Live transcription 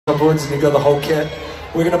HOODS and you got the whole kit.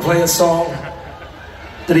 We're gonna play a song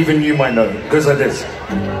that even you might know. It goes like this.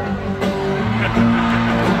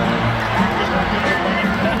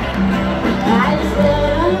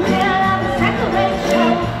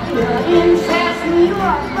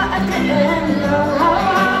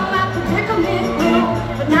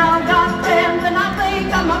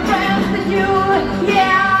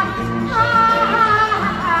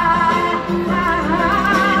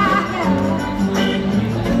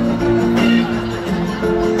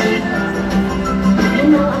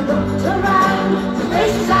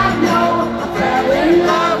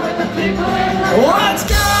 Let's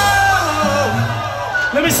go!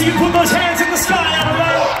 Let me see you put those hands in the sky,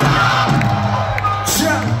 everybody.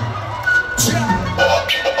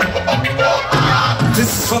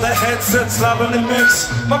 This is for the headsets, loving the mix.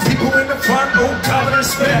 My people in the front, all covered in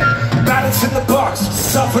spit. Balance in the box,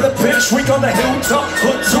 suffer the pitch. We got the hilltop,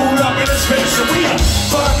 HOODS all up in the space. So we are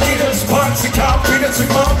 5 meters, punks and confidence. We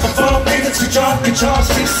mark for 5 minutes, we jump and charge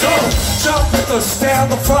this soul. Jump with us, down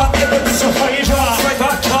the front, and if it's a flavor. Straight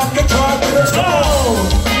back, come and drive with us, go!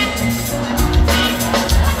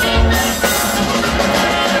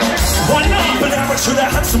 One up, but I should have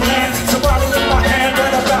had some land. Somebody in my hand,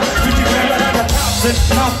 right about 50 grand.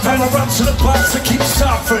 And I run to the box to keep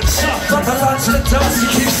suffering. But the line to the dust to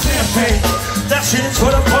keep sniffing. That shit is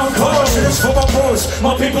for the punk hole. Shit is for my bros,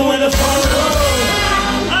 my people in the front row.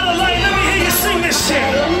 Adelaide, let me hear you sing this shit.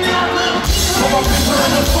 For my people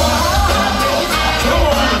in the front. Come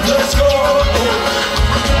on, let's go.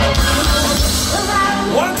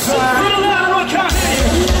 One time. Real loud, I can't hear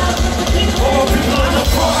you. For my people in the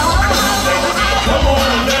front. Come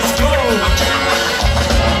on, let's go.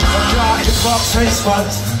 Hip-hop taste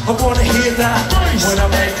buds, I wanna hear that when I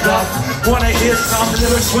make love. Wanna hear some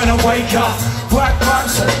lyrics when I wake up. Black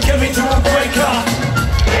box, get me through a breakup.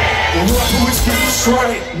 Rock whiskey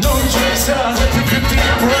straight, no chaser. Let the 15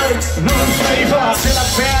 breaks, no flavor. Till I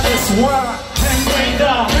found this one, and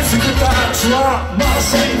later. It's a good time, drop my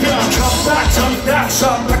savior. Come back, turn that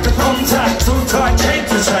up like a thumbtack. Too tight, change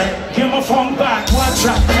the shape. Get my phone back, 1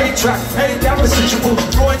 track, 8 track, 8 that residual.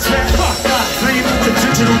 Floyd's man, fuck that. Leave the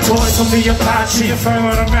digital toys on the Apache. Your phone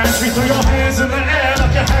on a match, we throw your hands in the air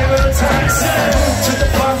like a halo of taxi. To the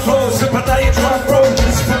front floors, zip a day drum road.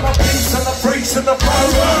 Just put my peace and the freaks in the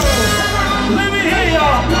front row. Let me hear ya.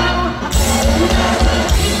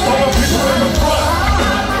 All the people in the front.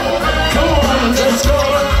 Come on, let's go.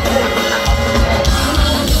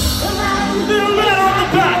 Little man on the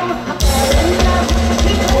back.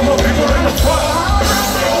 All the people in the front.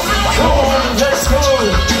 Come on, let's go.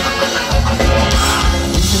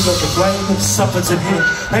 Look at flame, suffers in here.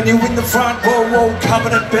 And you in the front row,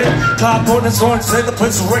 covered in bed. Cardboard and on, say the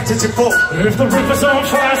place wrecked as you fall. If the river's on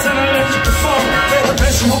fire, send an electric fall. They're the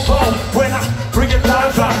visual ball. When I bring it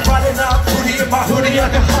live, I'm riding out, hoodie in my hoodie, I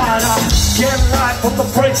can hide out. Get live from the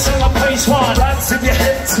brakes and the pace one. Lights in your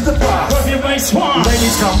head to the bar. Grab your waist one.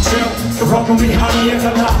 Ladies come chill, the rock will be honey and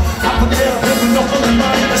the lie. Up and down, every monopoly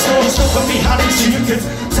money. The store's still for me, honey, so you can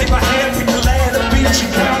take my hand, we can land the beach, you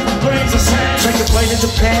count the grains of sand. Take a plane to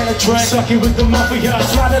Japan, a drink. Suck it with the mafia.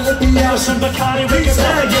 Try to let me out. Some Bacardi, we can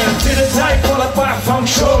Stand again. Did a day followed by a funk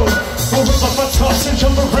show. We'll rip up our tops and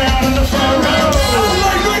jump around in the front row.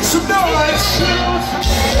 Like, make some noise.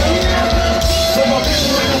 For my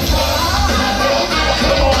people in the front.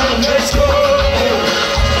 Come on, let's go.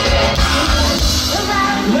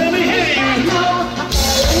 Let me hear you.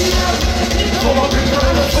 For my people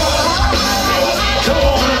in the front. Come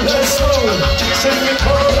on, let's go. Sing it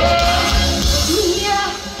chorus.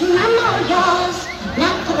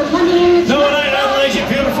 No, it ain't Adelaide, you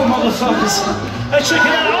beautiful motherfuckers. Hey, check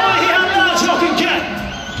it out. I wanna hear how loud y'all can get.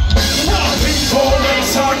 Before they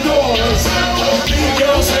start